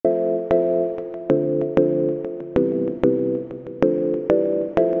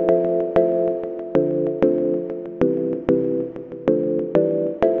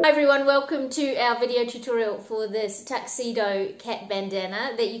welcome to our video tutorial for this tuxedo cat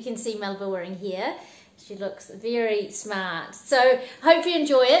bandana that you can see Melba wearing here. She looks very smart. So hope you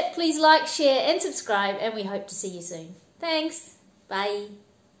enjoy it. Please like, share and subscribe, and we hope to see you soon. Thanks. Bye.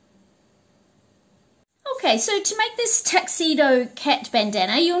 Okay, so to make this tuxedo cat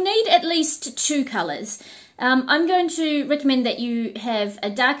bandana, you'll need at least two colours. I'm going to recommend that you have a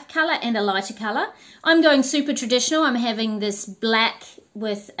darker colour and a lighter colour. I'm going super traditional. I'm having this black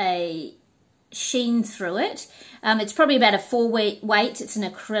with a sheen through it. It's probably about a 4 weight. It's an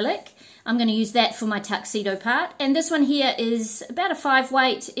acrylic. I'm going to use that for my tuxedo part. And this one here is about a 5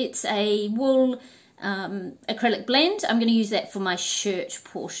 weight. It's a wool acrylic blend. I'm going to use that for my shirt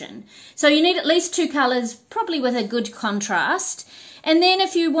portion. So you need at least two colours, probably with a good contrast. And then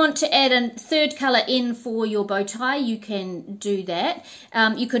if you want to add a third colour in for your bow tie, you can do that.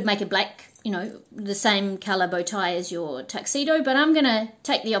 You could make a black, the same colour bow tie as your tuxedo, but I'm going to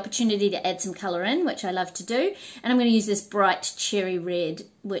take the opportunity to add some colour in, which I love to do. And I'm going to use this bright cherry red,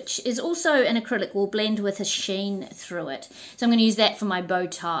 which is also an acrylic wool blend with a sheen through it. So I'm going to use that for my bow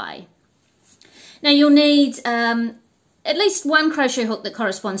tie. Now you'll need at least one crochet hook that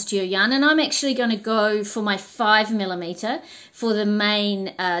corresponds to your yarn, and I'm actually going to go for my 5mm for the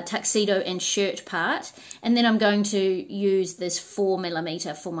main tuxedo and shirt part, and then I'm going to use this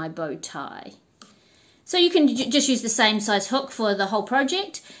 4mm for my bow tie. So you can just use the same size hook for the whole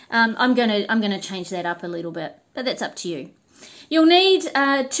project. I'm gonna change that up a little bit, but that's up to you. You'll need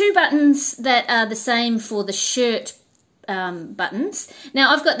two buttons that are the same for the shirt buttons.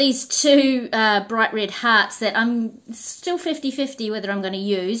 Now I've got these two bright red hearts that I'm still 50-50 whether I'm going to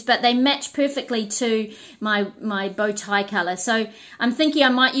use, but they match perfectly to my bow tie colour, so I'm thinking I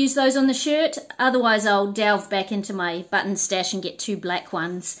might use those on the shirt. Otherwise I'll delve back into my button stash and get two black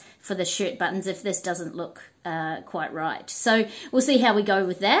ones for the shirt buttons if this doesn't look quite right. So we'll see how we go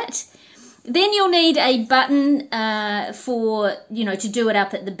with that. Then you'll need a button for to do it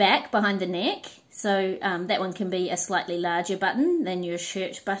up at the back behind the neck. So that one can be a slightly larger button than your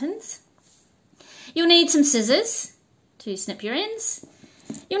shirt buttons. You'll need some scissors to snip your ends.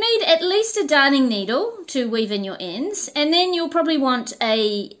 You'll need at least a darning needle to weave in your ends. And then you'll probably want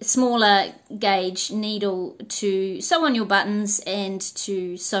a smaller gauge needle to sew on your buttons and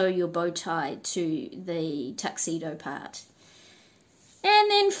to sew your bow tie to the tuxedo part. And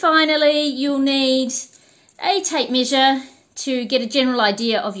then finally you'll need a tape measure to get a general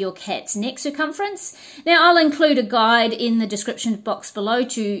idea of your cat's neck circumference. Now I'll include a guide in the description box below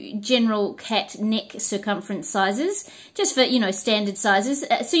to general cat neck circumference sizes, just for standard sizes.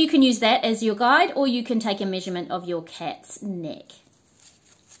 So you can use that as your guide, or you can take a measurement of your cat's neck.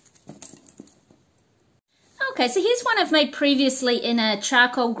 Okay, so here's one I've made previously in a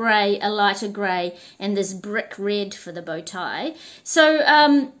charcoal grey, a lighter grey, and this brick red for the bow tie.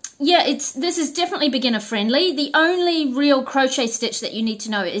 So yeah, this is definitely beginner friendly. The only real crochet stitch that you need to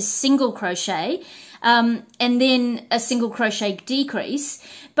know is single crochet, and then a single crochet decrease.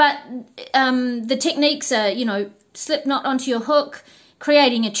 But the techniques are, slip knot onto your hook,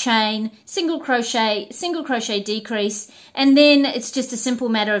 creating a chain, single crochet decrease, and then it's just a simple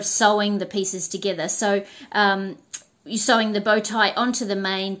matter of sewing the pieces together. So you're sewing the bow tie onto the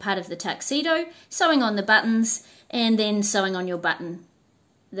main part of the tuxedo, sewing on the buttons, and then sewing on your button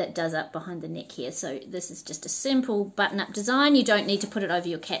that does up behind the neck here. So this is just a simple button-up design. You don't need to put it over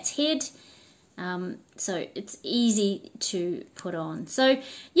your cat's head, so it's easy to put on. So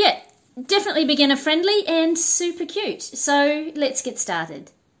yeah, definitely beginner friendly and super cute. So let's get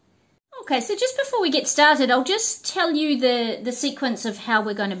started. Okay, so just before we get started, I'll just tell you the sequence of how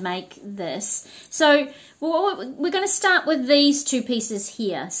we're going to make this. So we're going to start with these two pieces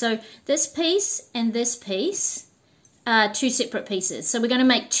here. So this piece and this piece are two separate pieces. So we're going to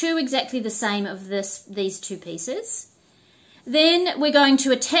make two exactly the same of these two pieces. Then we're going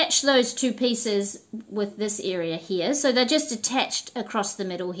to attach those two pieces with this area here. So they're just attached across the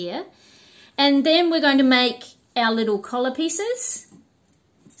middle here. And then we're going to make our little collar pieces.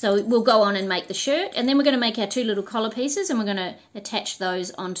 So we'll go on and make the shirt, and then we're going to make our two little collar pieces, and we're going to attach those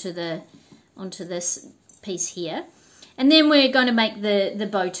onto this piece here. And then we're going to make the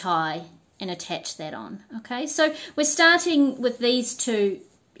bow tie and attach that on. Okay, so we're starting with these two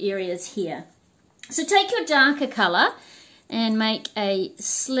areas here. So take your darker colour and make a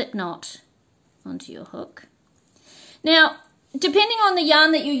slip knot onto your hook. Now, depending on the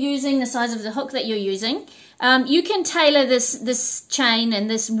yarn that you're using, the size of the hook that you're using, you can tailor this chain and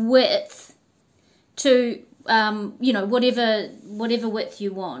this width to whatever width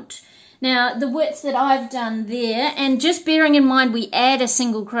you want. Now the width that I've done there, and just bearing in mind we add a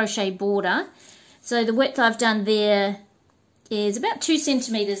single crochet border, so the width I've done there is about 2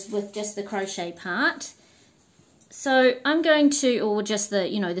 centimeters with just the crochet part. So I'm going to, or just the,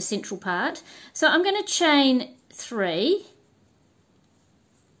 you know, the central part. So I'm going to chain 3.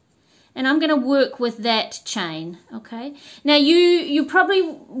 And I'm going to work with that chain, okay? Now you probably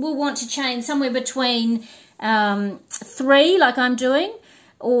will want to chain somewhere between 3, like I'm doing,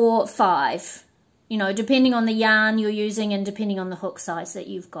 or 5, you know, depending on the yarn you're using and depending on the hook size that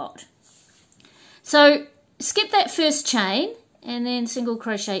you've got. So skip that first chain and then single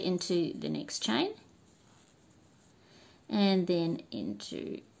crochet into the next chain and then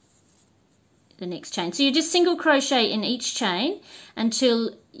into the next chain. So you just single crochet in each chain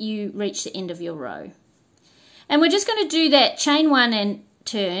until you reach the end of your row. And we're just going to do that chain 1 and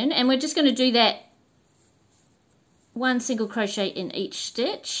turn, and we're just going to do that 1 single crochet in each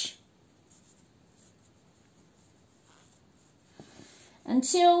stitch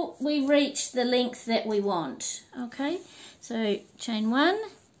until we reach the length that we want. Okay, so chain 1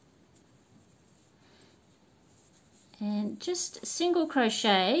 and just single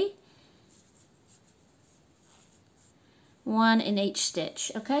crochet 1 in each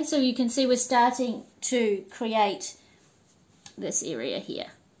stitch. Okay, so you can see we're starting to create this area here.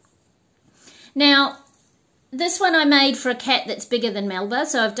 Now this one I made for a cat that's bigger than Melba,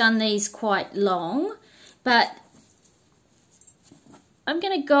 so I've done these quite long, but I'm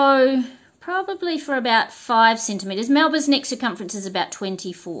going to go probably for about 5 centimeters. Melba's neck circumference is about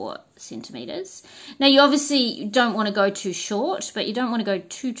 24 centimeters. Now you obviously don't want to go too short, but you don't want to go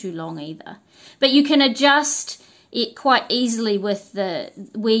too long either. But you can adjust it quite easily with the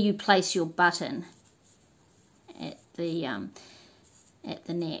where you place your button at the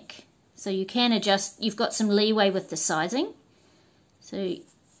neck. So you can adjust, you've got some leeway with the sizing. So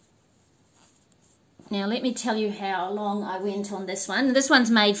now let me tell you how long I went on this one. This one's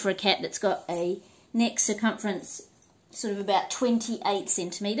made for a cat that's got a neck circumference sort of about 28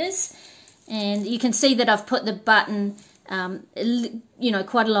 centimeters. And you can see that I've put the button, you know,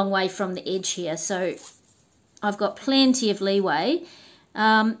 quite a long way from the edge here. So I've got plenty of leeway.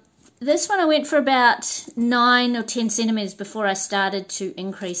 This one I went for about 9 or 10 centimeters before I started to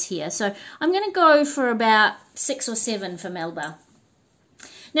increase here. So I'm going to go for about 6 or 7 for Melba.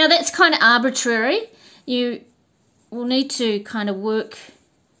 Now that's kind of arbitrary. You will need to kind of work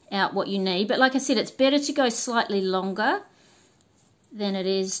out what you need. But like I said, it's better to go slightly longer than it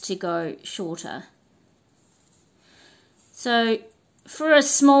is to go shorter. So for a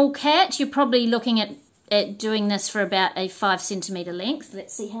small cat, you're probably looking at doing this for about a 5 centimeter length.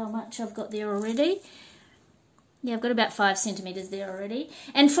 Let's see how much I've got there already. Yeah, I've got about 5 centimeters there already.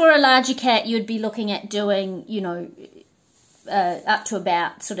 And for a larger cat, you'd be looking at doing, you know, up to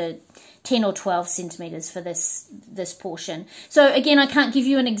about sort of 10 or 12 centimeters for this portion. So again, I can't give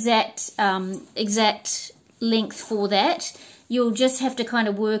you an exact length for that. You'll just have to kind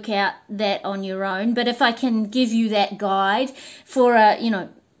of work out that on your own. But if I can give you that guide for a, you know,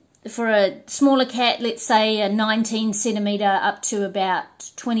 for a smaller cat, let's say a 19 centimeter up to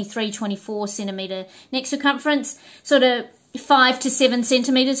about 23, 24 centimeter neck circumference, sort of 5 to 7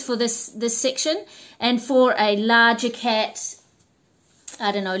 centimeters for this section. And for a larger cat,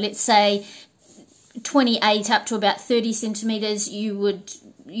 I don't know, let's say 28 up to about 30 centimeters, you would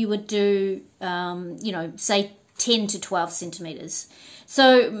do, you know, say 10 to 12 centimeters.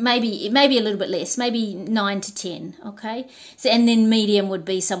 So maybe a little bit less, maybe 9 to 10, okay? So, and then medium would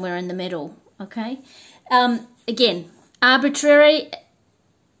be somewhere in the middle, okay? Again, arbitrary.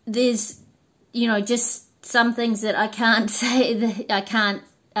 There's, you know, just some things that I can't say, that I can't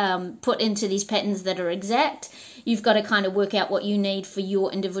put into these patterns that are exact. You've got to kind of work out what you need for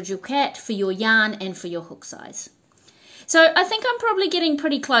your individual cat, for your yarn, and for your hook size. So I think I'm probably getting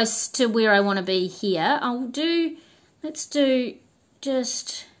pretty close to where I want to be here. Let's do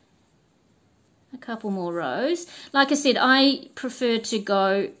just a couple more rows. Like I said, I prefer to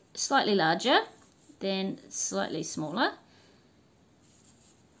go slightly larger than slightly smaller.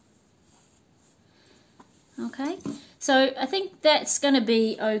 Okay, so I think that's going to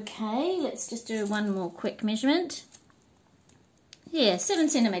be okay. Let's just do one more quick measurement. Yeah, 7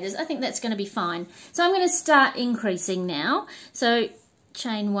 centimeters. I think that's going to be fine. So I'm going to start increasing now. So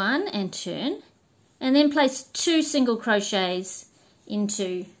chain 1 and turn, and then place 2 single crochets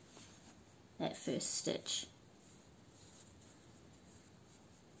into that first stitch.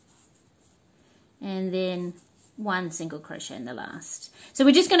 And then 1 single crochet in the last. So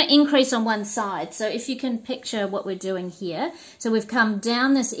we're just going to increase on one side. So if you can picture what we're doing here. So we've come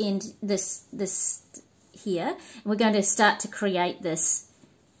down this end, this here, and we're going to start to create this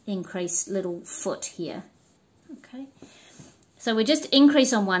increased little foot here. Okay. So we just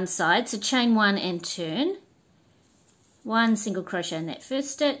increase on one side. So chain 1 and turn. 1 single crochet in that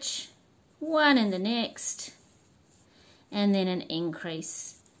first stitch, 1 in the next, and then an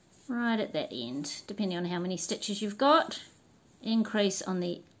increase right at that end, depending on how many stitches you've got. Increase on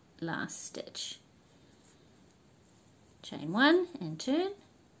the last stitch. Chain 1 and turn,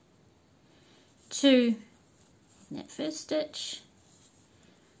 2 in that first stitch,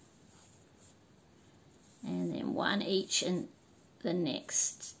 and then 1 each in the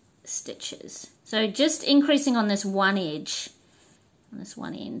next stitches. So just increasing on this one edge, on this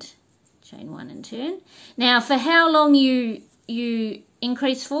one end. Chain 1 and turn. Now for how long you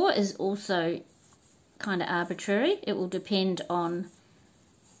increase for is also kind of arbitrary. It will depend on,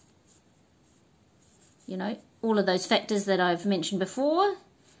 you know, all of those factors that I've mentioned before.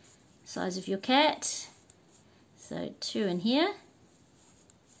 Size of your cat. So 2 in here.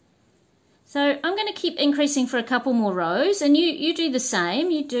 So I'm going to keep increasing for a couple more rows, and you do the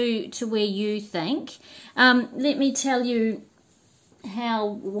same. You do to where you think. Let me tell you how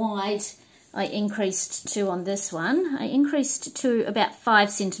wide I increased to on this one. I increased to about 5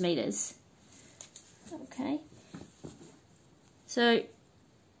 centimeters. Okay. So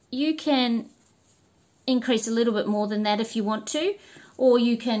you can increase a little bit more than that if you want to, or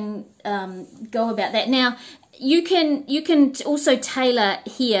you can go about that. Now you can also tailor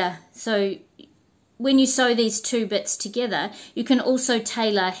here. So when you sew these two bits together, you can also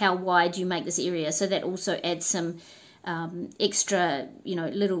tailor how wide you make this area. So that also adds some extra, you know,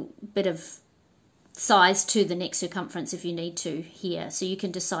 little bit of size to the neck circumference if you need to here. So you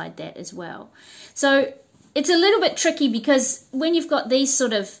can decide that as well. So it's a little bit tricky because when you've got these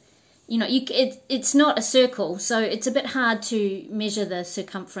sort of, you know, it's not a circle, so it's a bit hard to measure the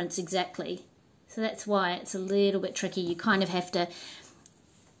circumference exactly. So that's why it's a little bit tricky. You kind of have to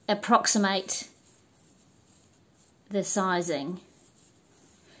approximate the sizing.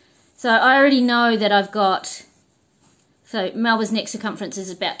 So I already know that I've got, so Melba's neck circumference is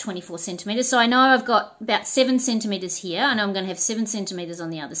about 24 centimeters. So I know I've got about 7 centimeters here. I know I'm going to have 7 centimeters on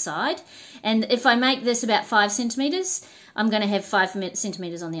the other side. And if I make this about 5 centimeters, I'm going to have 5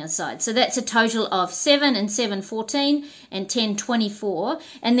 centimeters on the other side. So that's a total of 7 and 7, 14, and 10, 24.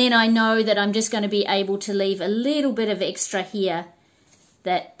 And then I know that I'm just going to be able to leave a little bit of extra here,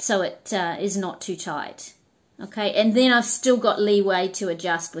 that so it is not too tight. Okay, and then I've still got leeway to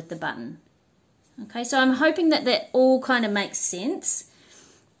adjust with the button. Okay, so I'm hoping that that all kind of makes sense.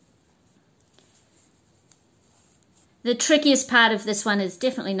 The trickiest part of this one is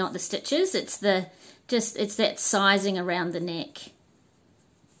definitely not the stitches. It's that sizing around the neck.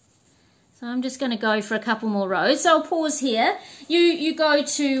 So I'm just going to go for a couple more rows. So I'll pause here. You go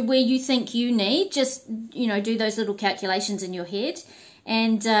to where you think you need. Just, you know, do those little calculations in your head,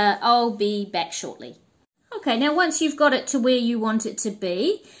 and I'll be back shortly. Okay, now once you've got it to where you want it to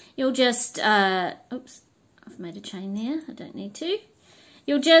be, you'll just, oops, I've made a chain there, I don't need to.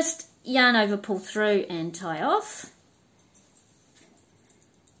 You'll just yarn over, pull through and tie off.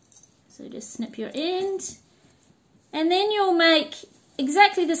 So just snip your end, and then you'll make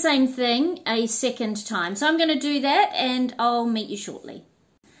exactly the same thing a second time. So I'm going to do that and I'll meet you shortly.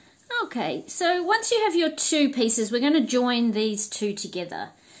 Okay, so once you have your two pieces, we're going to join these two together.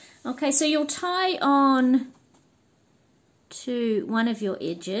 Okay, so you'll tie on to one of your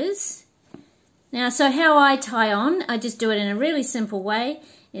edges. Now, so how I tie on, I just do it in a really simple way,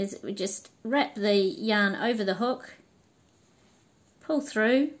 is we just wrap the yarn over the hook, pull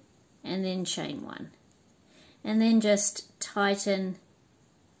through, and then chain one. And then just tighten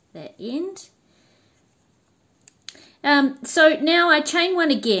that end. So now I chain one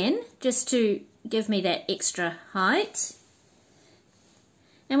again, just to give me that extra height.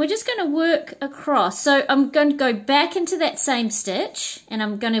 And we're just going to work across. So I'm going to go back into that same stitch, and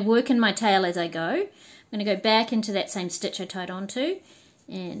I'm going to work in my tail as I go. I'm going to go back into that same stitch I tied onto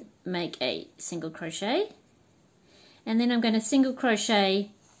and make a single crochet. And then I'm going to single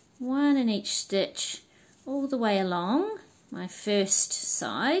crochet one in each stitch all the way along my first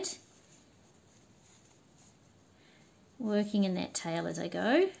side, working in that tail as I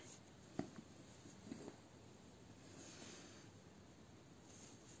go.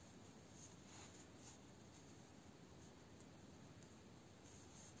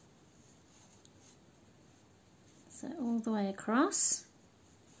 So all the way across.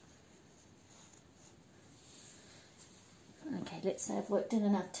 Okay, let's say I've worked in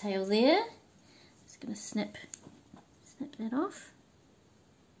enough tail there. Just going to snip that off.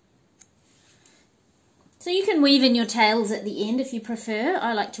 So you can weave in your tails at the end if you prefer.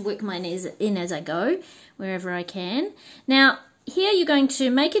 I like to work mine in as I go, wherever I can. Now, here you're going to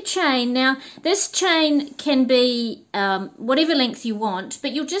make a chain. Now this chain can be whatever length you want,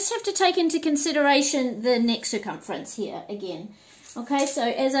 but you'll just have to take into consideration the neck circumference here again. Okay, so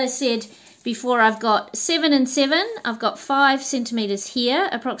as I said before, I've got 7 and 7. I've got 5 centimeters here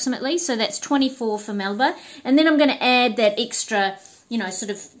approximately, so that's 24 for Melba. And then I'm going to add that extra, you know, sort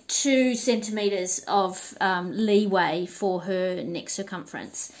of 2 centimeters of leeway for her neck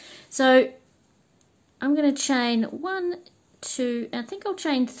circumference. So I'm going to chain 1, 2, I think I'll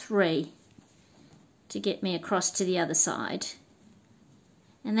chain 3 to get me across to the other side.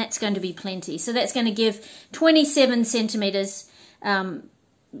 And that's going to be plenty. So that's going to give 27 centimeters,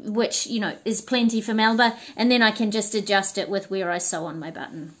 which, you know, is plenty for Melba, and then I can just adjust it with where I sew on my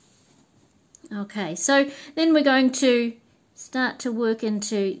button. Okay, so then we're going to start to work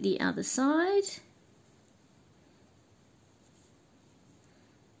into the other side.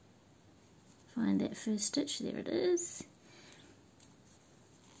 Find that first stitch, there it is.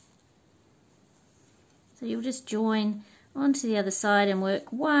 So you'll just join onto the other side and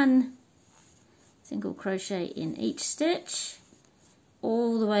work 1 single crochet in each stitch,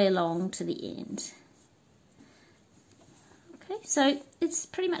 all the way along to the end. Okay, so it's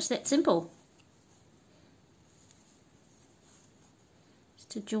pretty much that simple.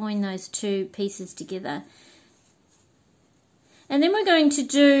 Just to join those 2 pieces together. And then we're going to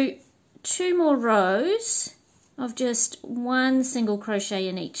do 2 more rows of just 1 single crochet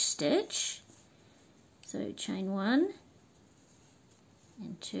in each stitch. So chain 1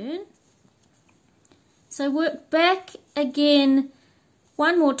 and turn. So work back again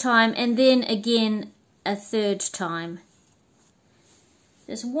 1 more time, and then again a 3rd time.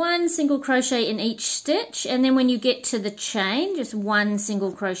 Just 1 single crochet in each stitch, and then when you get to the chain, just 1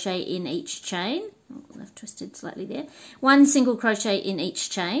 single crochet in each chain. Oh, I've twisted slightly there. 1 single crochet in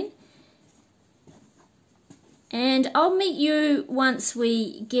each chain. And I'll meet you once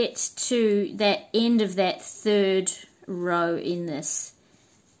we get to that end of that 3rd row in this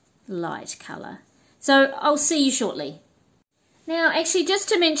light colour. So I'll see you shortly. Now, actually, just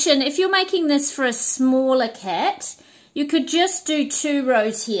to mention, if you're making this for a smaller cat, you could just do 2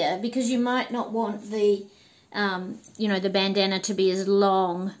 rows here, because you might not want the, you know, the bandana to be as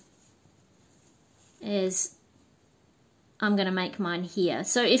long as I'm going to make mine here.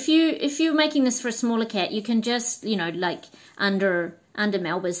 So if you're making this for a smaller cat, you can just, you know, like under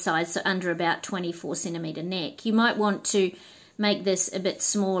Melba's size, so under about 24 centimeter neck. You might want to make this a bit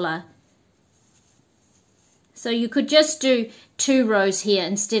smaller. So you could just do 2 rows here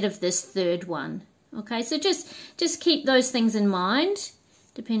instead of this 3rd one. Okay, so just keep those things in mind,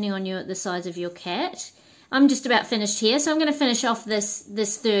 depending on the size of your cat. I'm just about finished here, so I'm going to finish off this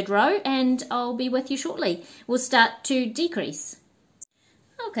 3rd row, and I'll be with you shortly. We'll start to decrease.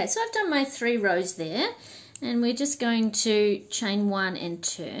 Okay, so I've done my 3 rows there, and we're just going to chain 1 and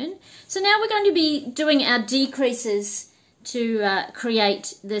turn. So now we're going to be doing our decreases to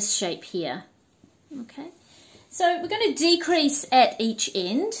create this shape here. Okay. So we're going to decrease at each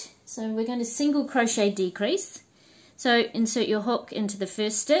end. So we're going to single crochet decrease. So insert your hook into the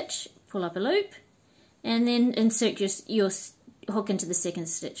first stitch, pull up a loop, and then insert your hook into the second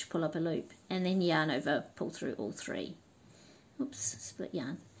stitch, pull up a loop, and then yarn over, pull through all 3. Oops, split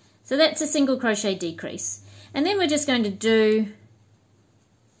yarn. So that's a single crochet decrease. And then we're just going to do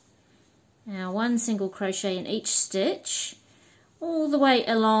our 1 single crochet in each stitch, all the way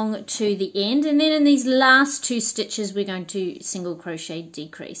along to the end, and then in these last 2 stitches we're going to single crochet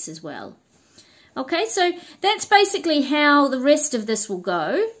decrease as well. Okay, so that's basically how the rest of this will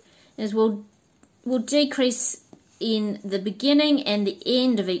go, is we'll decrease in the beginning and the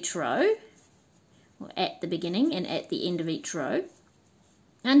end of each row, or at the beginning and at the end of each row,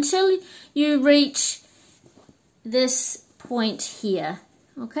 until you reach this point here.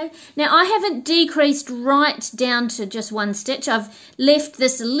 Okay, now I haven't decreased right down to just 1 stitch. I've left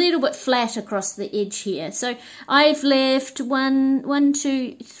this a little bit flat across the edge here. So I've left 1,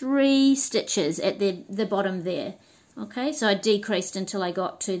 2, 3 stitches at the bottom there. Okay, so I decreased until I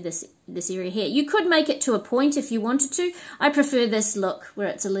got to this area here. You could make it to a point if you wanted to. I prefer this look where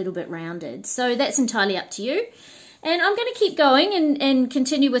it's a little bit rounded. So that's entirely up to you. And I'm going to keep going and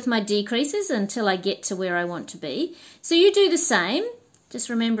continue with my decreases until I get to where I want to be. So you do the same. Just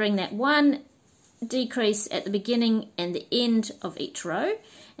remembering that 1 decrease at the beginning and the end of each row,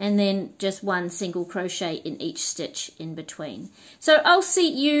 and then just 1 single crochet in each stitch in between. So I'll see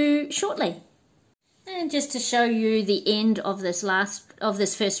you shortly. And just to show you the end of this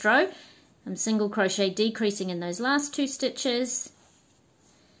first row, I'm single crochet decreasing in those last 2 stitches,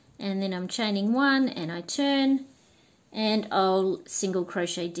 and then I'm chaining 1 and I turn, and I'll single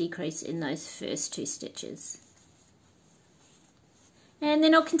crochet decrease in those first 2 stitches. and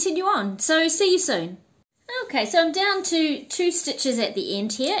then I'll continue on. So see you soon. Okay, so I'm down to 2 stitches at the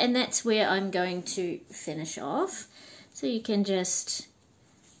end here, and that's where I'm going to finish off. So you can just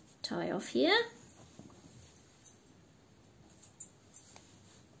tie off here.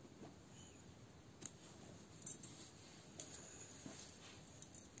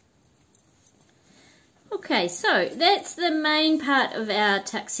 Okay, so that's the main part of our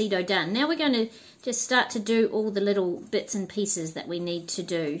tuxedo done. Now we're going to just start to do all the little bits and pieces that we need to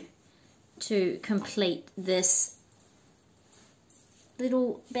do to complete this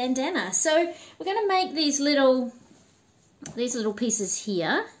little bandana. So we're going to make these little pieces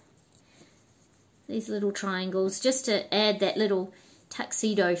here, these little triangles, just to add that little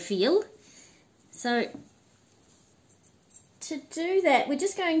tuxedo feel. So to do that, we're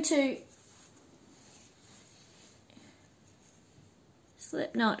just going to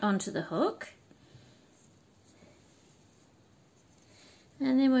slip knot onto the hook,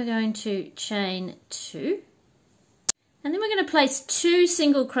 and then we're going to chain 2, and then we're going to place 2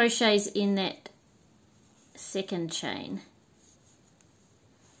 single crochets in that second chain.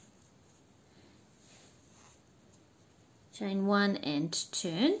 Chain 1 and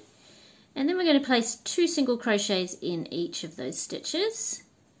turn, and then we're going to place 2 single crochets in each of those stitches,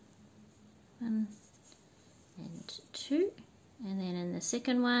 1 and 2. And then in the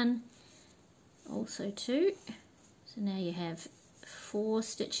second one, also 2. So now you have 4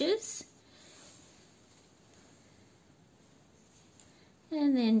 stitches.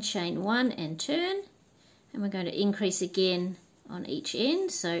 And then chain 1 and turn. And we're going to increase again on each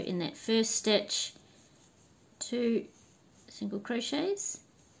end. So in that first stitch, 2 single crochets.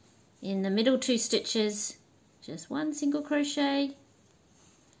 In the middle 2 stitches, just 1 single crochet.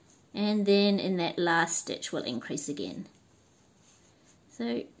 And then in that last stitch, we'll increase again.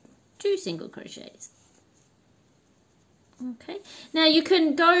 So 2 single crochets. Okay, now you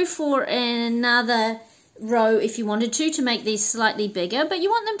can go for another row if you wanted to make these slightly bigger, but you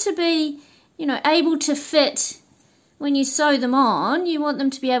want them to be, you know, able to fit when you sew them on. You want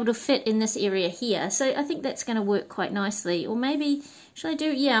them to be able to fit in this area here. So I think that's going to work quite nicely. Or maybe, shall I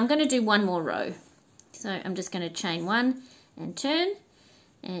do, yeah, I'm going to do 1 more row. So I'm just going to chain 1 and turn,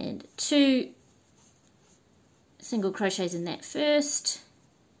 and 2 single crochets in that first,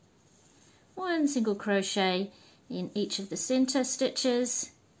 1 single crochet in each of the center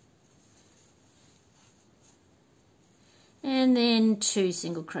stitches, and then 2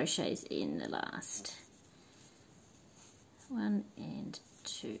 single crochets in the last, 1 and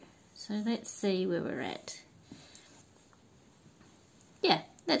 2. So let's see where we're at. Yeah,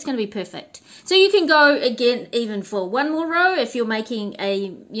 that's going to be perfect. So you can go again even for 1 more row if you're making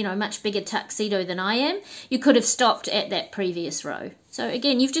a, you know, much bigger tuxedo than I am. You could have stopped at that previous row. So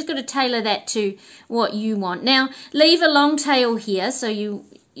again, you've just got to tailor that to what you want. Now leave a long tail here so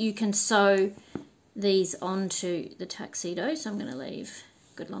you can sew these onto the tuxedo. So I'm going to leave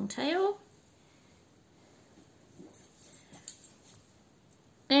a good long tail.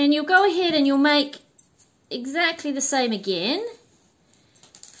 And you'll go ahead and you'll make exactly the same again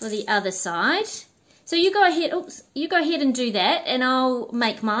for the other side. So you go ahead, you go ahead and do that, and I'll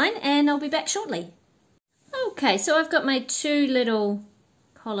make mine and I'll be back shortly. Okay, so I've got my 2 little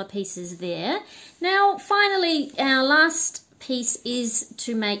collar pieces there. Now finally our last piece is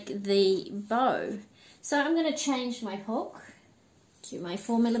to make the bow. So I'm going to change my hook to my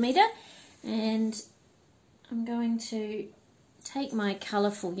 4mm, and I'm going to take my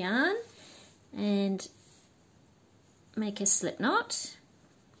colourful yarn and make a slip knot.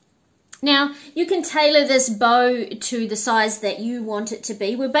 Now you can tailor this bow to the size that you want it to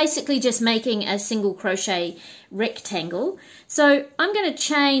be. We're basically just making a single crochet rectangle. So I'm going to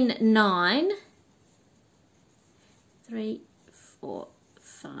chain 9, 3, 4,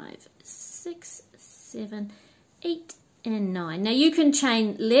 5, 6, 7, 8 and 9. Now you can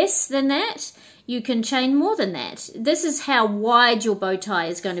chain less than that, you can chain more than that. This is how wide your bow tie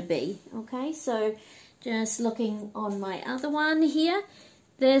is going to be. Okay, so just looking on my other one here,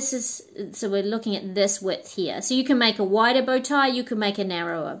 this is, so we're looking at this width here. So you can make a wider bow tie, you can make a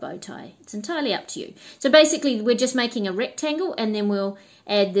narrower bow tie. It's entirely up to you. So basically we're just making a rectangle, and then we'll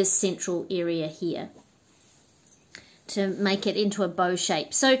add this central area here to make it into a bow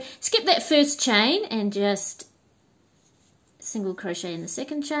shape. So skip that first chain and just single crochet in the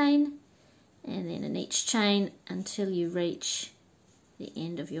second chain, and then in each chain until you reach the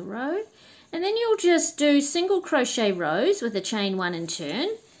end of your row. And then you'll just do single crochet rows with a chain 1 and turn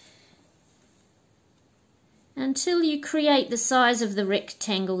until you create the size of the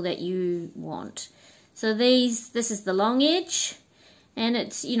rectangle that you want. So this is the long edge, And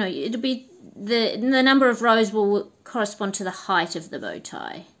it's, you know, it'll be the number of rows will correspond to the height of the bow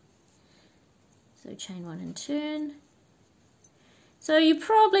tie. So chain 1 and turn. So you're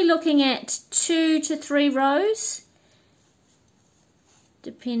probably looking at 2 to 3 rows,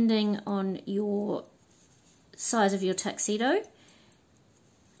 depending on your size of your tuxedo.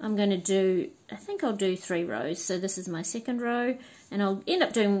 I'm going to do, I think I'll do 3 rows. So this is my second row, and I'll end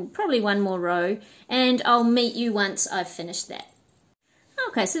up doing probably 1 more row, and I'll meet you once I've finished that.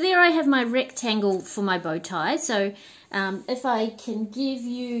 Okay, so there I have my rectangle for my bow tie. So if I can give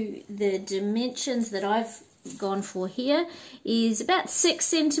you the dimensions that I've gone for here, is about 6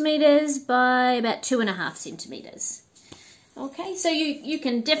 centimeters by about 2.5 centimeters. Okay, so you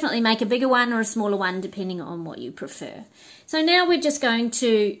can definitely make a bigger one or a smaller one depending on what you prefer. So now we're just going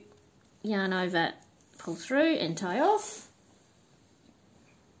to yarn over, pull through and tie off.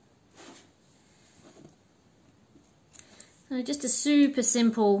 So just a super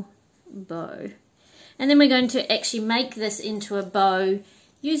simple bow. And then we're going to actually make this into a bow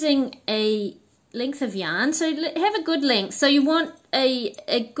using a length of yarn. So have a good length. So you want a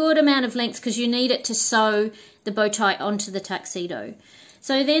good amount of length because you need it to sew the bow tie onto the tuxedo.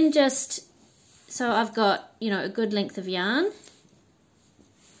 So then so I've got, you know, a good length of yarn.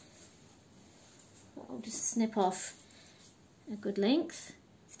 I'll just snip off a good length.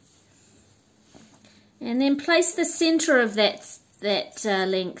 And then place the center of that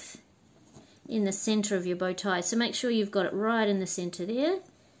length in the center of your bow tie. So make sure you've got it right in the center there.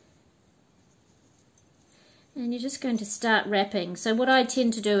 And you're just going to start wrapping. So what I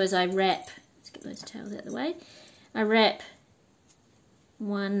tend to do is I wrap, let's get those tails out of the way. I wrap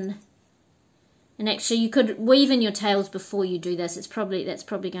one, and actually you could weave in your tails before you do this. That's probably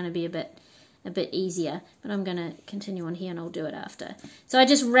going to be a bit easier, but I'm going to continue on here and I'll do it after. So I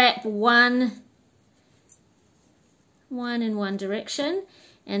just wrap one in one direction,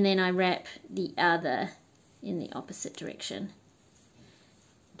 and then I wrap the other in the opposite direction,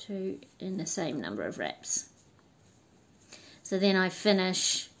 2 in the same number of wraps. So then I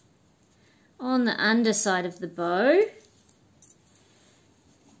finish on the underside of the bow,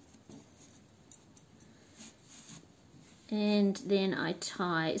 and then I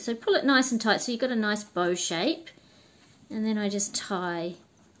tie. So pull it nice and tight so you've got a nice bow shape, and then I just tie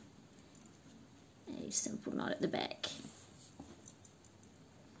a simple knot at the back.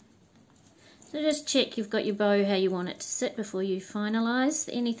 So just check you've got your bow how you want it to sit before you finalise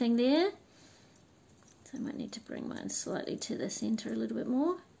anything there. So I might need to bring mine slightly to the centre a little bit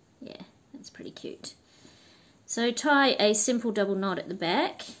more. Yeah, that's pretty cute. So tie a simple double knot at the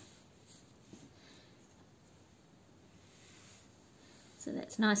back. So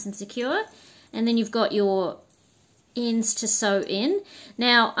that's nice and secure. And then you've got your ends to sew in.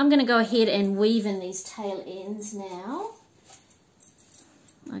 Now I'm going to go ahead and weave in these tail ends now.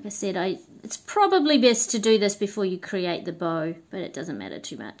 Like I said, it's probably best to do this before you create the bow, but it doesn't matter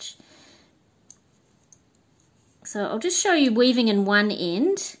too much. So I'll just show you weaving in one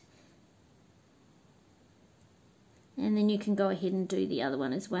end, and then you can go ahead and do the other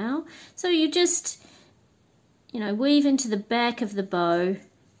one as well. So you just, you know, weave into the back of the bow.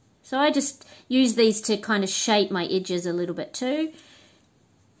 So I just use these to kind of shape my edges a little bit too.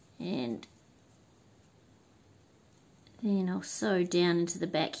 And then I'll sew down into the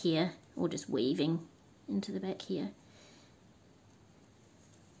back here, or just weaving into the back here.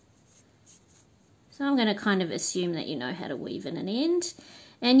 So I'm going to kind of assume that you know how to weave in an end.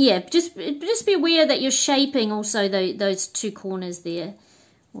 And yeah, just be aware that you're shaping also those 2 corners there,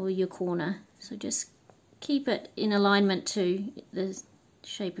 or your corner. So just keep it in alignment to the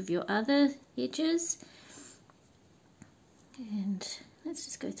shape of your other edges. And let's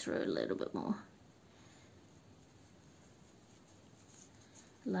just go through a little bit more.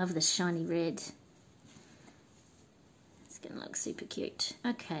 Love this shiny red. It's going to look super cute.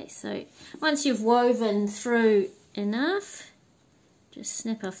 Okay, so once you've woven through enough, just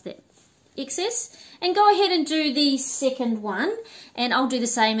snip off that excess and go ahead and do the second one, and I'll do the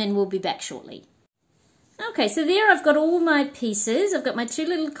same and we'll be back shortly. Okay, so there I've got all my pieces. I've got my 2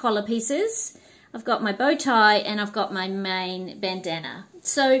 little collar pieces, I've got my bow tie, and I've got my main bandana.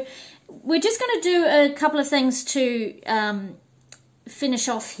 So we're just going to do a couple of things to finish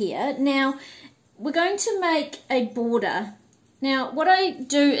off here. Now we're going to make a border. Now what I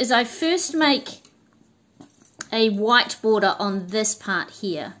do is I first make a white border on this part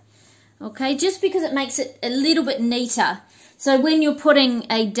here, okay, just because it makes it a little bit neater. So when you're putting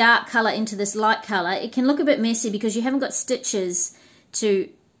a dark color into this light color, it can look a bit messy because you haven't got stitches to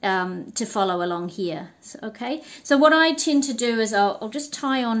follow along here. So, okay, so what I tend to do is I'll just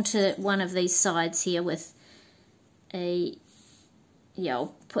tie onto one of these sides here with a yeah,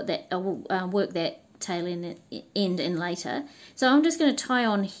 I'll put that, I'll work that tail end in later. So I'm just going to tie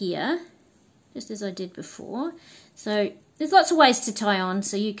on here, just as I did before. So there's lots of ways to tie on,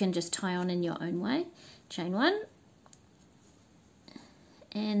 so you can just tie on in your own way. Chain 1,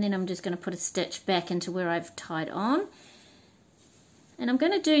 and then I'm just going to put a stitch back into where I've tied on, and I'm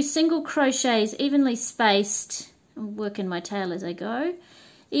going to do single crochets evenly spaced. I'm working my tail as I go,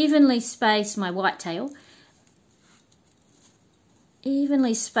 evenly spaced, my white tail,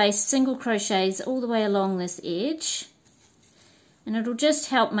 evenly spaced single crochets all the way along this edge, and it'll just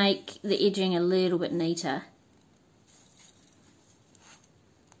help make the edging a little bit neater.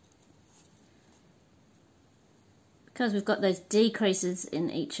 Because we've got those decreases in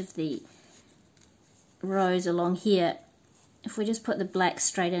each of the rows along here, if we just put the black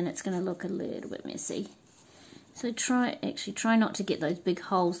straight in, it's going to look a little bit messy. So try not to get those big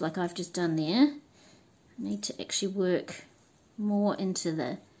holes like I've just done there. I need to actually work more into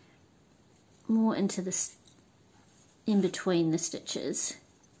the in between the stitches.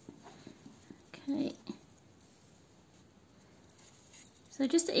 Okay. So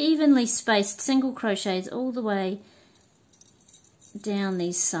just evenly spaced single crochets all the way down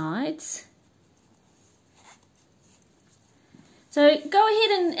these sides. So go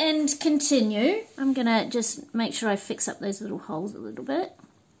ahead and continue. I'm going to just make sure I fix up those little holes a little bit.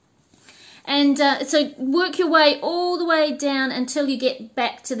 And so work your way all the way down until you get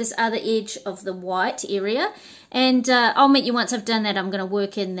back to this other edge of the white area. And I'll meet you once I've done that. I'm going to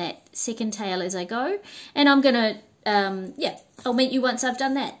work in that second tail as I go. And I'm going to, yeah, I'll meet you once I've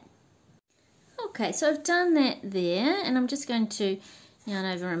done that. Okay, so I've done that there, and I'm just going to yarn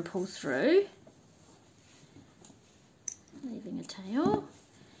over and pull through, leaving a tail.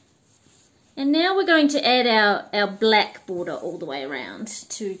 And now we're going to add our black border all the way around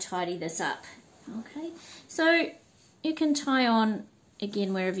to tidy this up. Okay, so you can tie on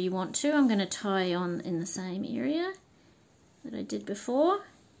again wherever you want to. I'm going to tie on in the same area that I did before.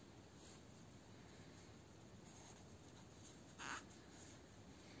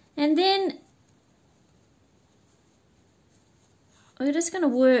 And then we're just going to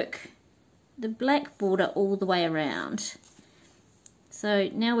work the black border all the way around. So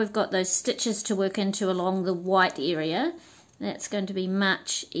now we've got those stitches to work into along the white area. That's going to be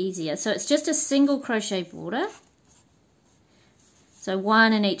much easier. So it's just a single crochet border. So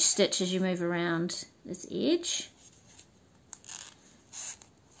one in each stitch as you move around this edge.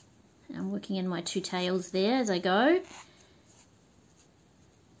 I'm working in my two tails there as I go.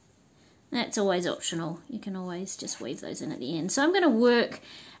 That's always optional. You can always just weave those in at the end. So I'm going to work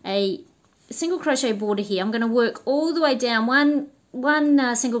a single crochet border here. I'm going to work all the way down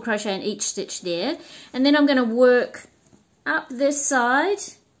one single crochet in each stitch there, and then I'm going to work up this side.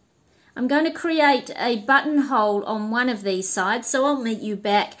 I'm going to create a buttonhole on one of these sides, so I'll meet you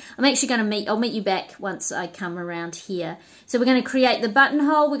back. I'll meet you back once I come around here. So we're going to create the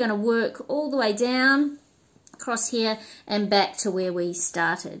buttonhole. We're going to work all the way down across here and back to where we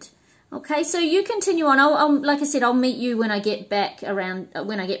started. Okay, so you continue on. Like I said, I'll meet you when I get back around,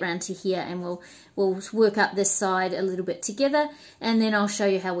 when I get round to here, and we'll work up this side a little bit together, and then I'll show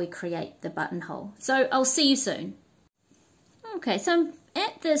you how we create the buttonhole. So I'll see you soon. Okay, so I'm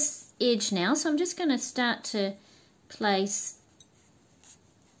at this edge now, so I'm just going to start to place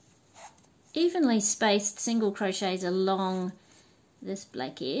evenly spaced single crochets along this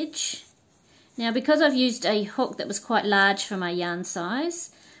black edge. Now, because I've used a hook that was quite large for my yarn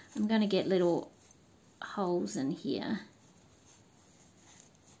size, I'm going to get little holes in here.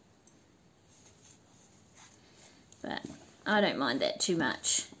 But I don't mind that too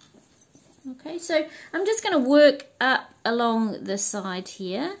much. Okay, so I'm just going to work up along the side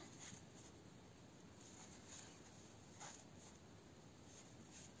here.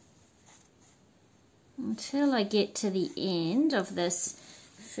 Until I get to the end of this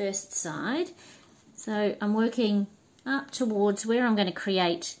first side. So I'm working up towards where I'm going to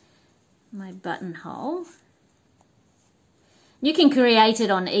create my buttonhole. You can create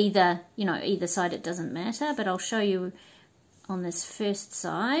it on either, either side, it doesn't matter, but I'll show you on this first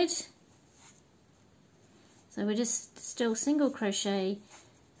side. So we're just still single crochet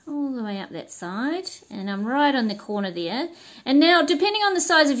all the way up that side, and I'm right on the corner there. And now, depending on the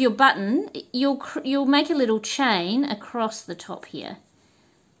size of your button, you'll make a little chain across the top here.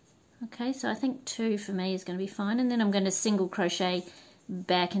 Okay, so I think 2 for me is going to be fine, and then I'm going to single crochet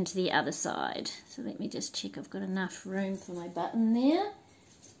back into the other side. So let me just check I've got enough room for my button there.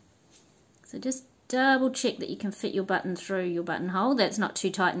 So just double check that you can fit your button through your buttonhole, that's not too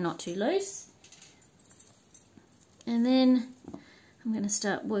tight and not too loose. And then I'm going to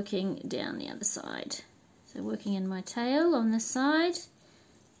start working down the other side. So working in my tail on this side.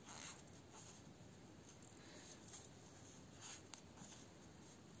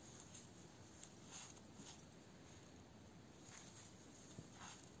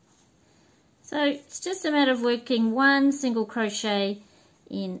 So it's just a matter of working one single crochet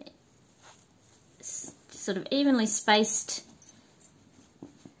in sort of evenly spaced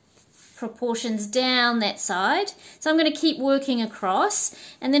proportions down that side. So I'm going to keep working across,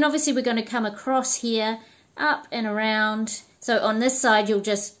 and then obviously we're going to come across here, up and around. So on this side you'll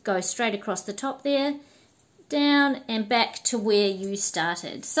just go straight across the top there, down and back to where you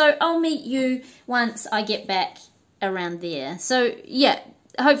started. So I'll meet you once I get back around there. So yeah,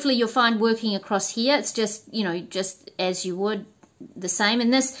 hopefully you'll find working across here, it's just, you know, just as you would the same.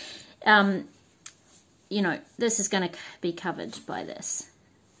 And this, you know, this is going to be covered by this.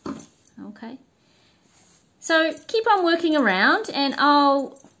 Okay. So keep on working around and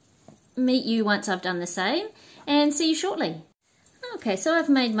I'll meet you once I've done the same and see you shortly. Okay, so I've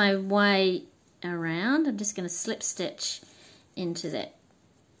made my way around. I'm just going to slip stitch into that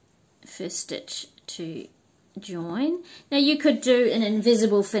first stitch to join. Now you could do an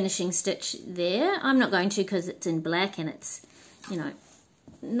invisible finishing stitch there. I'm not going to because it's in black and it's, you know,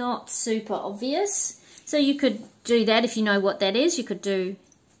 not super obvious. So you could do that if you know what that is. You could do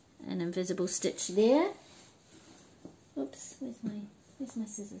an invisible stitch there. Oops, where's my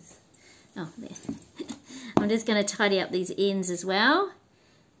scissors? Oh, there. I'm just going to tidy up these ends as well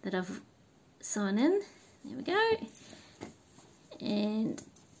that I've sewn in. There we go. And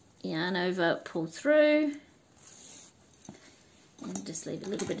yarn over, pull through. And just leave a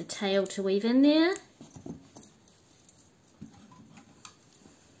little bit of tail to weave in there.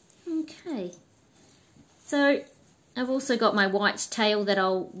 Okay. So I've also got my white tail that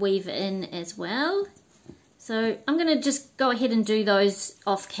I'll weave in as well. So I'm going to just go ahead and do those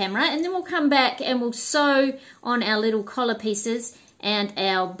off camera, and then we'll come back and we'll sew on our little collar pieces and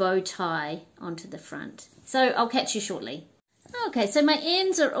our bow tie onto the front. So I'll catch you shortly. Okay, so my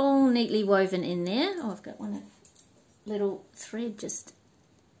ends are all neatly woven in there. Oh, I've got one little thread just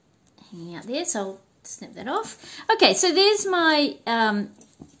hanging out there, so I'll snip that off. Okay, so there's my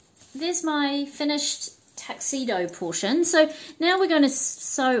finished tuxedo portion. So now we're going to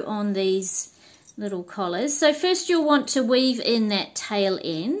sew on these little collars. So first you'll want to weave in that tail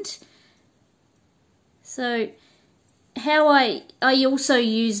end. So how I also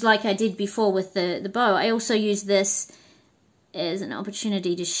use, like I did before with the bow, I also use this as an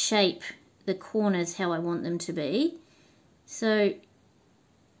opportunity to shape the corners how I want them to be. So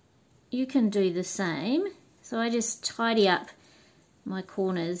you can do the same. So I just tidy up my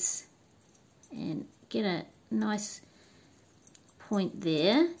corners and get a nice point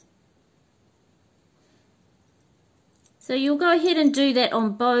there. So you'll go ahead and do that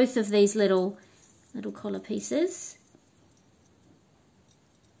on both of these little collar pieces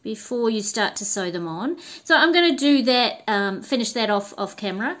before you start to sew them on. So I'm going to do that, finish that off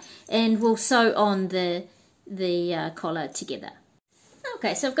camera, and we'll sew on the collar together.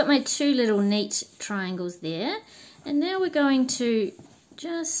 Okay, so I've got my two little neat triangles there, and now we're going to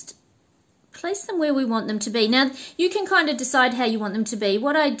just place them where we want them to be. Now you can kind of decide how you want them to be.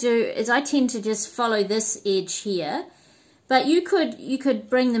 What I do is I tend to just follow this edge here, but you could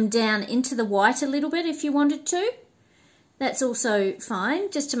bring them down into the white a little bit if you wanted to. That's also fine,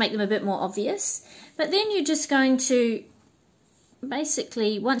 just to make them a bit more obvious. But then you're just going to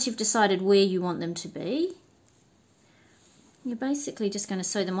basically, once you've decided where you want them to be, you're basically just going to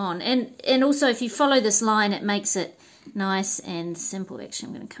sew them on. And also if you follow this line, it makes it nice and simple. Actually,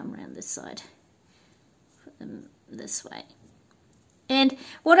 I'm going to come around this side, put them this way. And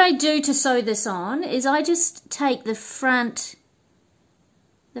what I do to sew this on is I just take the front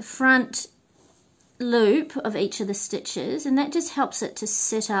loop of each of the stitches, and that just helps it to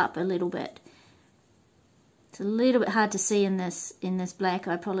sit up a little bit. It's a little bit hard to see in this black.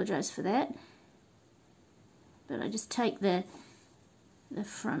 I apologize for that. But I just take the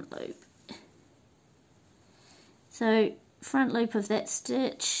front loop. So front loop of that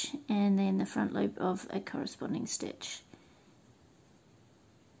stitch, and then the front loop of a corresponding stitch.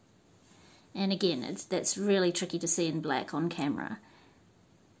 And again, that's really tricky to see in black on camera.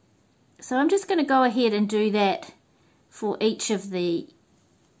 So I'm just going to go ahead and do that for each of the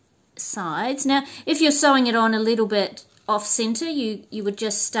sides. Now, if you're sewing it on a little bit off center, you would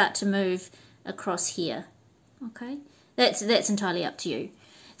just start to move across here. Okay, that's entirely up to you.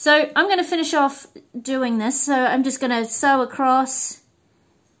 So I'm going to finish off doing this. So I'm just going to sew across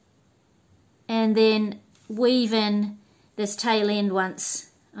and then weave in this tail end once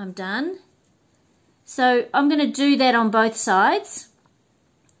I'm done. So I'm going to do that on both sides,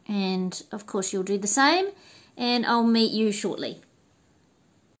 And of course you'll do the same, and I'll meet you shortly.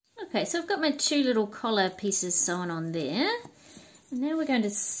 Okay, so I've got my 2 little collar pieces sewn on there. And now we're going to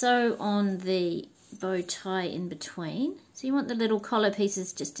sew on the bow tie in between. So you want the little collar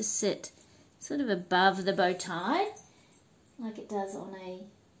pieces just to sit sort of above the bow tie, like it does on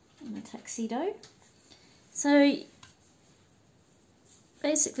a tuxedo. So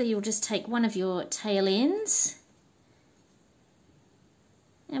basically you'll just take one of your tail ends,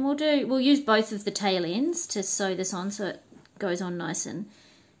 and we'll use both of the tail ends to sew this on so it goes on nice and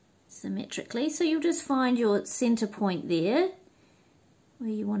symmetrically. So you'll just find your center point there where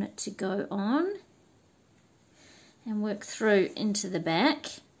you want it to go on and work through into the back.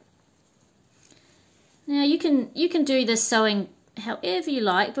 Now you can do this sewing however you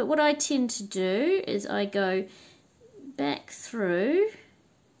like, but what I tend to do is I go back through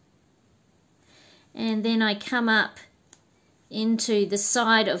and then I come up into the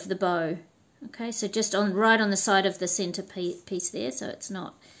side of the bow. Okay, so just right on the side of the center piece there, so it's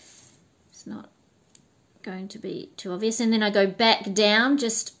not going to be too obvious. And then I go back down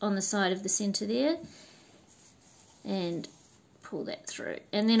just on the side of the center there and pull that through.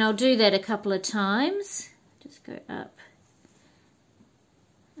 And then I'll do that a couple of times. Just go up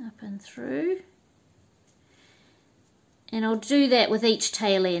and through. And I'll do that with each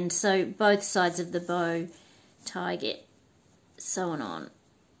tail end, so both sides of the bow tie get sewn on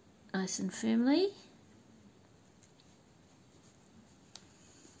nice and firmly.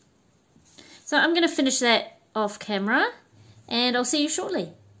 So I'm going to finish that off camera and I'll see you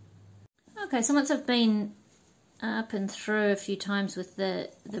shortly. Okay, so once I've been up and through a few times with the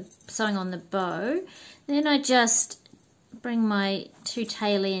sewing on the bow, then I just bring my 2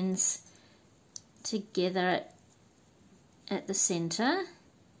 tail ends together at the center.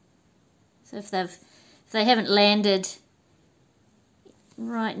 So if they haven't landed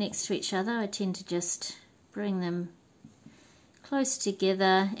right next to each other, I tend to just bring them close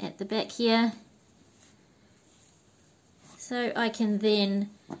together at the back here, so I can then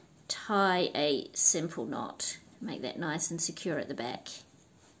tie a simple knot, make that nice and secure at the back.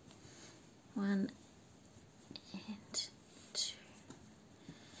 1 and 2.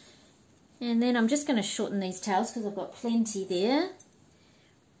 And then I'm just going to shorten these tails because I've got plenty there.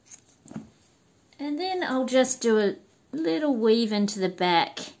 And then I'll just do a little weave into the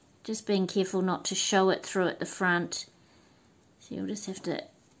back, just being careful not to show it through at the front. So you'll just have to,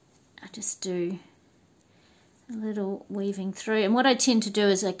 I just do a little weaving through. And what I tend to do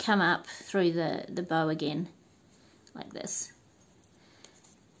is I come up through the bow again, like this.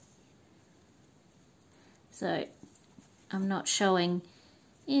 So I'm not showing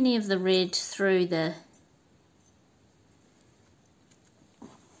any of the red through the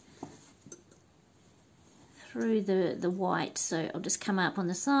white, so I'll just come up on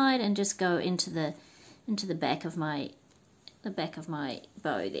the side and just go into the back of my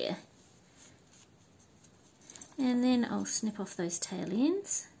bow there, and then I'll snip off those tail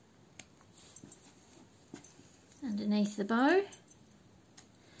ends underneath the bow,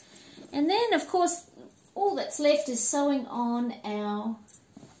 and then of course all that's left is sewing on our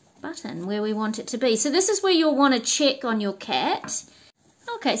button where we want it to be. So this is where you'll want to check on your cat.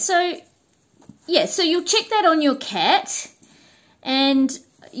 Okay, so yeah, so you'll check that on your cat and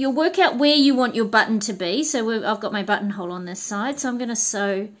you'll work out where you want your button to be. So I've got my buttonhole on this side, so I'm going to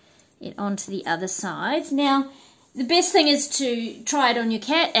sew it onto the other side. Now, the best thing is to try it on your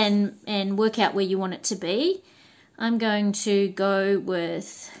cat and work out where you want it to be. I'm going to go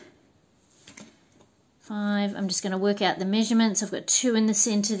with 5. I'm just going to work out the measurements. I've got 2 in the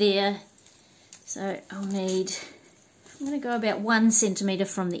center there, so I'm going to go about 1 centimeter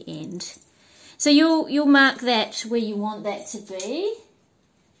from the end. So you'll mark that where you want that to be,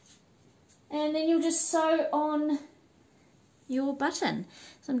 and then you'll just sew on your button.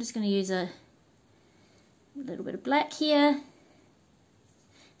 So I'm just going to use a little bit of black here.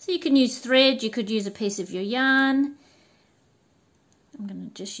 So you can use thread, you could use a piece of your yarn. I'm going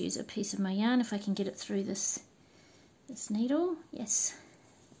to just use a piece of my yarn if I can get it through this needle. Yes.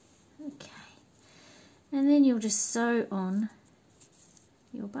 Okay. And then you'll just sew on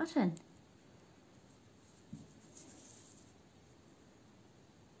your button.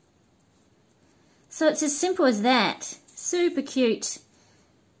 So it's as simple as that. Super cute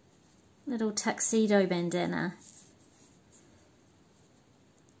little tuxedo bandana.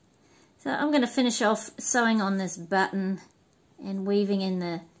 So I'm going to finish off sewing on this button and weaving in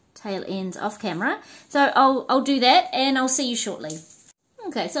the tail ends off camera. So I'll do that and I'll see you shortly.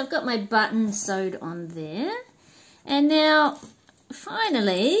 Okay, so I've got my button sewed on there. And now,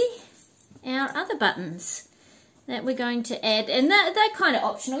 finally, our other buttons. that we're going to add, and they're kind of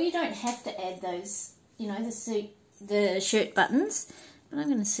optional. You don't have to add those, you know, the shirt buttons. But I'm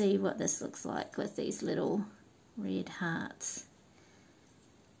going to see what this looks like with these little red hearts.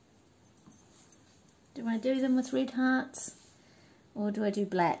 Do I do them with red hearts, or do I do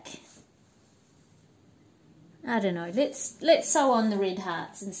black? I don't know. Let's sew on the red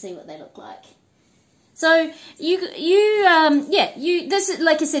hearts and see what they look like. So this is,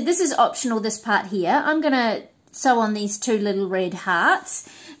 like I said, this is optional, this part here. I'm gonna sew on these two little red hearts,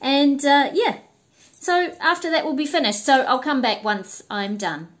 and yeah. So after that we'll be finished. So I'll come back once I'm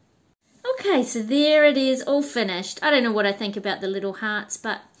done. Okay, so there it is, all finished. I don't know what I think about the little hearts,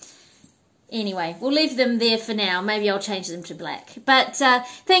 but anyway, we'll leave them there for now. Maybe I'll change them to black. But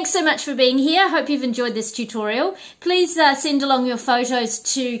thanks so much for being here. Hope you've enjoyed this tutorial. Please send along your photos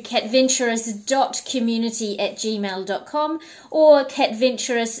to catventurous.community@gmail.com or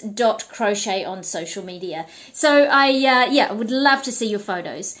catventurous.crochet on social media. So I would love to see your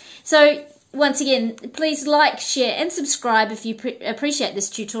photos. So once again, please like, share and subscribe if you appreciate this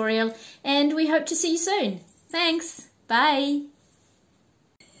tutorial, and we hope to see you soon. Thanks. Bye.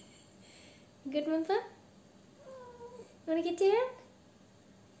 Good, Melba? You want to get down?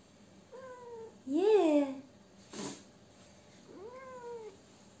 Yeah.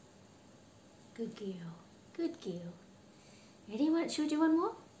 Good girl. Good girl. Ready? Should we do one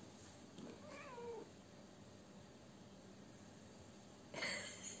more?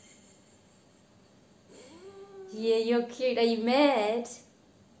 Yeah, you're cute. Are you mad?